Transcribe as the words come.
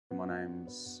my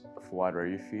name's Fawad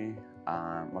Rayufi.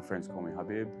 My friends call me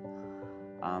Habib.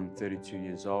 I'm 32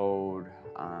 years old,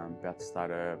 about to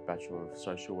start a Bachelor of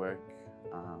Social Work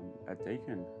at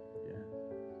Deakin. Yeah.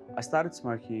 I started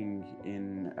smoking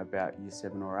in about year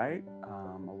 7 or 8.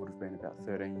 I would have been about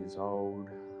 13 years old.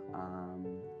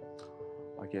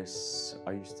 I guess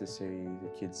I used to see the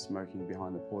kids smoking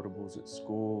behind the portables at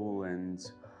school, and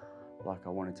I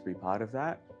wanted to be part of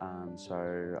that.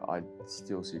 So I'd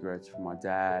steal cigarettes from my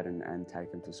dad and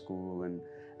take them to school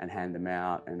and hand them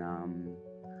out. And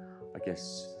I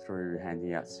guess through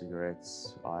handing out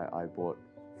cigarettes, I bought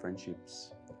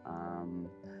friendships.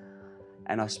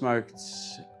 And I smoked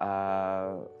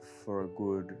for a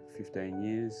good 15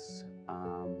 years,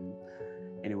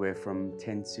 anywhere from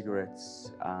 10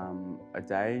 cigarettes a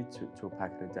day to a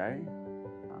packet a day.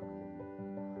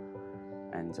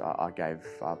 And I gave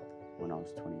up when I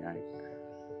was 28.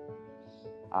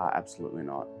 Absolutely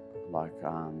not.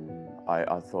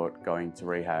 I thought going to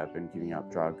rehab and giving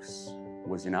up drugs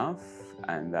was enough,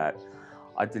 and that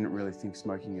I didn't really think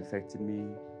smoking affected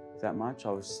me that much.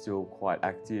 I was still quite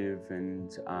active,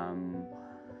 and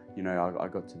I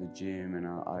got to the gym and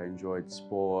I enjoyed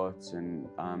sports, and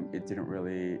it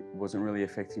wasn't really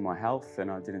affecting my health, and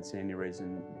I didn't see any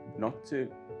reason not to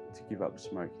give up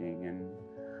smoking. And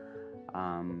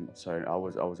so I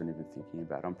wasn't even thinking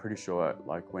about it. I'm pretty sure,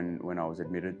 when I was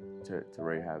admitted to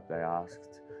rehab, they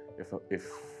asked if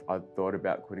I thought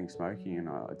about quitting smoking, and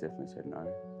I definitely said no.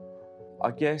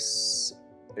 I guess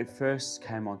it first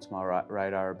came onto my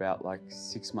radar about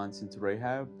 6 months into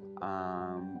rehab.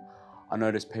 I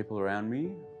noticed people around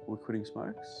me were quitting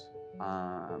smokes,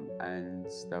 and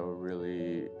they were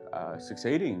really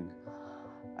succeeding.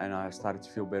 And I started to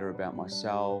feel better about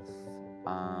myself.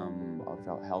 I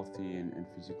felt healthy and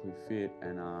physically fit,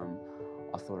 and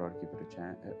I thought I'd give it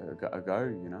a go.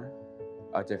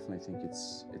 I definitely think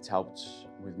it's helped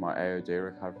with my AOD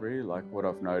recovery. What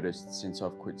I've noticed since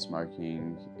I've quit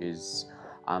smoking is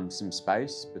some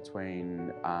space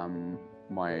between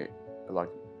my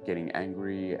getting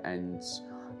angry and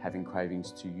having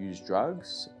cravings to use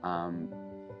drugs,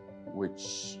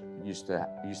 which used to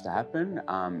happen.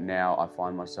 Now I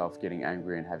find myself getting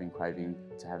angry and having craving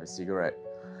to have a cigarette.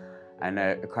 And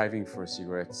a craving for a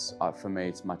cigarette, for me,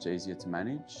 it's much easier to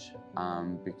manage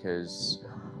because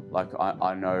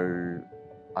I know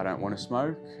I don't want to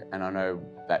smoke, and I know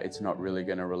that it's not really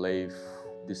going to relieve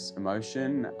this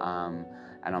emotion,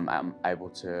 and I'm able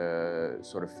to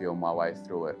sort of feel my way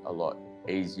through it a lot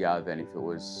easier than if it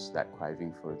was that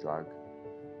craving for a drug.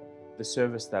 The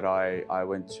service that I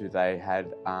went to, they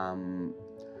had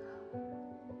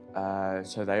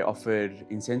so they offered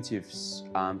incentives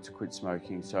to quit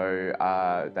smoking. So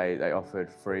they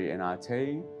offered free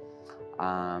NRT,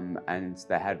 and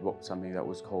they had something that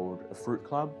was called a fruit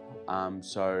club.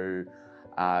 So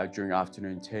during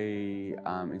afternoon tea,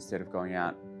 instead of going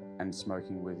out and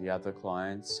smoking with the other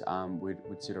clients, we'd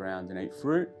sit around and eat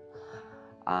fruit.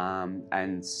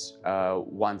 And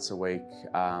once a week,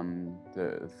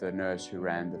 the nurse who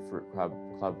ran the fruit club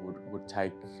would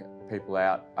take people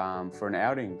out for an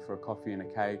outing, for a coffee and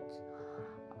a cake.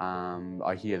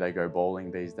 I hear they go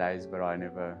bowling these days, but I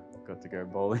never got to go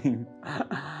bowling.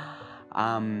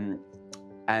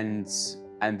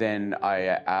 And then I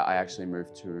actually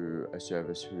moved to a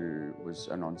service who was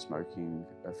a non-smoking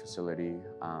facility,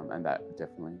 and that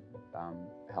definitely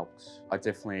helped.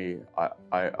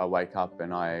 I wake up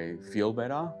and I feel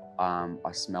better.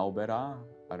 I smell better.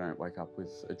 I don't wake up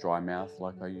with a dry mouth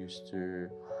like I used to.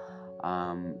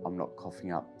 I'm not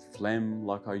coughing up phlegm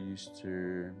like I used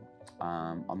to.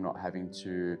 I'm not having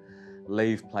to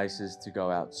leave places to go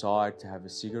outside to have a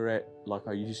cigarette like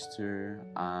I used to.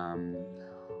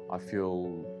 I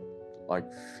feel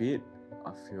fit.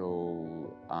 I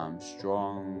feel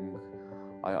strong.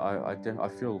 I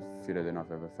feel fitter than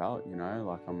I've ever felt,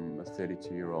 I'm a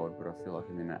 32-year-old, but I feel like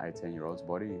I'm in an 18-year-old's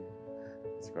body.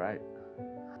 It's great.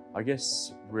 I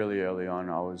guess really early on,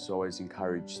 I was always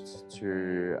encouraged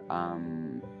to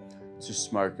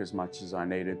smoke as much as I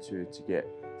needed to get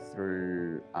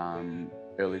through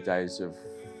early days of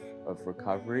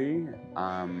recovery.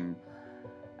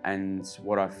 And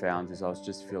what I found is I was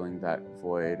just filling that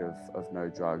void of no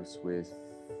drugs with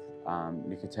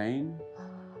nicotine.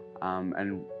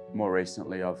 And more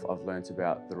recently, I've learnt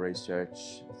about the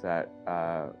research that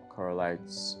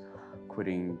correlates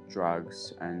quitting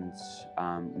drugs and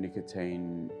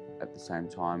nicotine at the same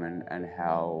time, and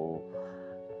how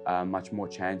much more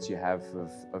chance you have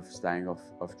of staying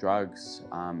off drugs.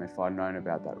 If I'd known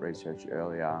about that research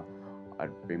earlier,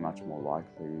 I'd be much more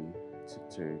likely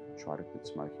to try to quit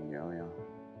smoking earlier.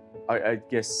 I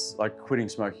guess quitting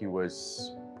smoking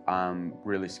was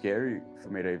really scary for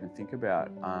me to even think about.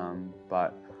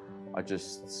 But I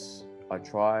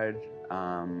tried,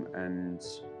 and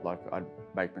like I'd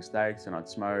make mistakes and I'd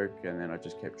smoke, and then I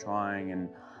just kept trying. And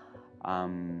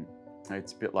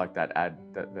it's a bit like that ad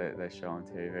that they show on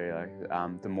TV.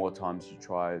 Like the more times you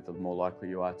try, the more likely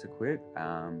you are to quit.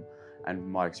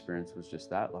 And my experience was just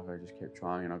that. Like I just kept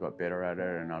trying, and I got better at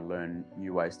it, and I learned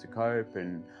new ways to cope.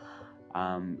 And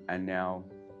now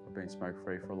I've been smoke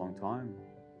free for a long time.